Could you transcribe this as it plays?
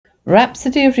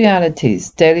Rhapsody of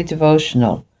Realities Daily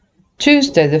Devotional,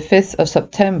 Tuesday the 5th of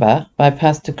September by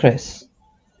Pastor Chris.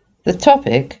 The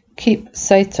topic, Keep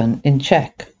Satan in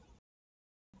Check.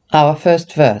 Our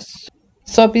first verse.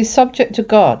 So be subject to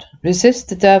God, resist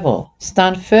the devil,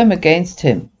 stand firm against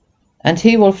him, and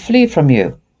he will flee from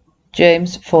you.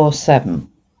 James 4:7.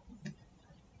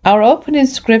 Our opening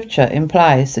scripture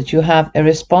implies that you have a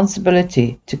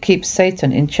responsibility to keep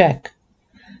Satan in check,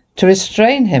 to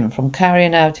restrain him from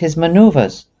carrying out his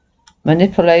maneuvers,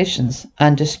 manipulations,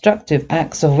 and destructive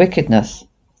acts of wickedness.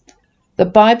 The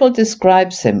Bible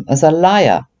describes him as a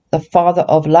liar, the father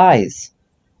of lies,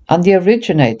 and the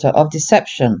originator of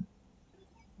deception.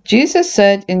 Jesus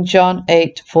said in John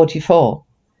 8:44,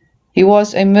 "He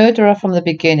was a murderer from the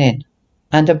beginning,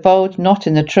 and abode not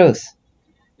in the truth,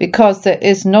 because there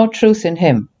is no truth in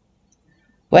him.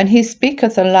 When he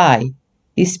speaketh a lie,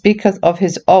 he speaketh of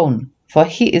his own, for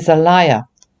he is a liar,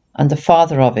 and the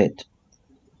father of it."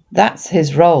 That's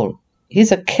his role.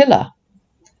 He's a killer.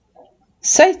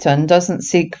 Satan doesn't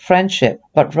seek friendship,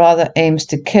 but rather aims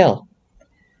to kill.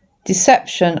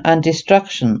 Deception and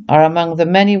destruction are among the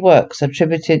many works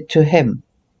attributed to him.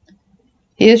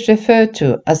 He is referred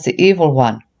to as the evil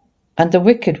one and the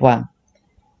wicked one,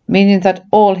 meaning that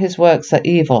all his works are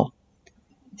evil.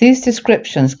 These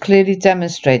descriptions clearly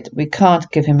demonstrate we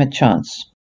can't give him a chance.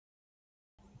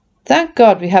 Thank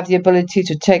God we have the ability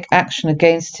to take action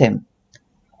against him.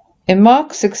 In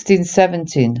Mark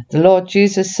 16:17, the Lord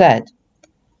Jesus said,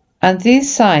 "And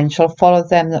these signs shall follow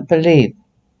them that believe.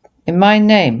 In my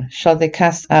name shall they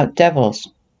cast out devils."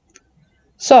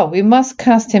 So we must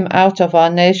cast him out of our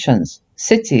nations,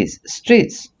 cities,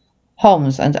 streets,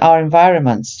 homes, and our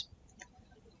environments.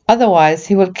 Otherwise,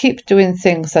 he will keep doing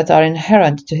things that are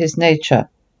inherent to his nature: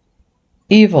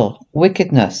 evil,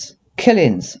 wickedness,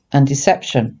 killings, and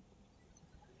deception.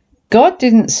 God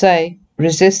didn't say,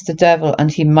 "Resist the devil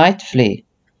and he might flee."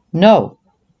 No,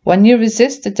 when you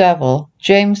resist the devil,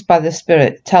 James by the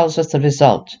Spirit tells us the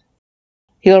result.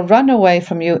 He'll run away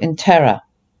from you in terror.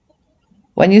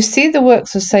 When you see the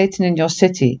works of Satan in your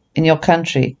city, in your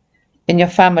country, in your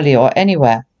family, or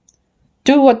anywhere,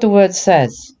 do what the Word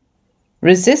says.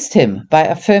 Resist him by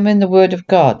affirming the Word of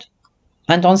God,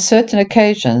 and on certain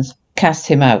occasions, cast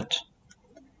him out.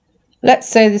 Let's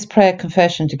say this prayer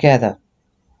confession together.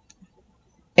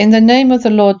 In the name of the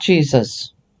Lord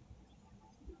Jesus,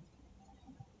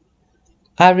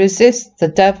 I resist the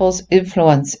devil's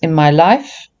influence in my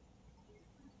life,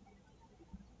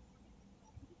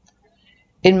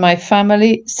 in my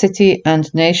family, city,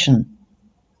 and nation.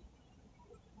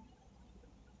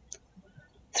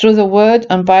 Through the Word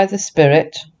and by the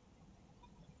Spirit,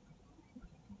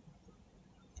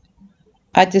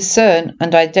 I discern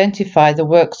and identify the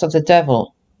works of the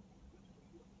devil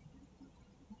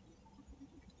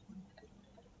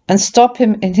and stop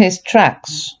him in his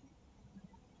tracks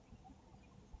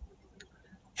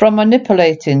from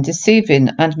manipulating, deceiving,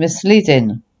 and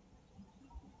misleading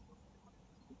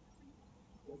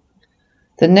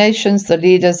the nations, the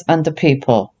leaders, and the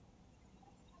people.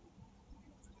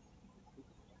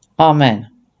 Amen.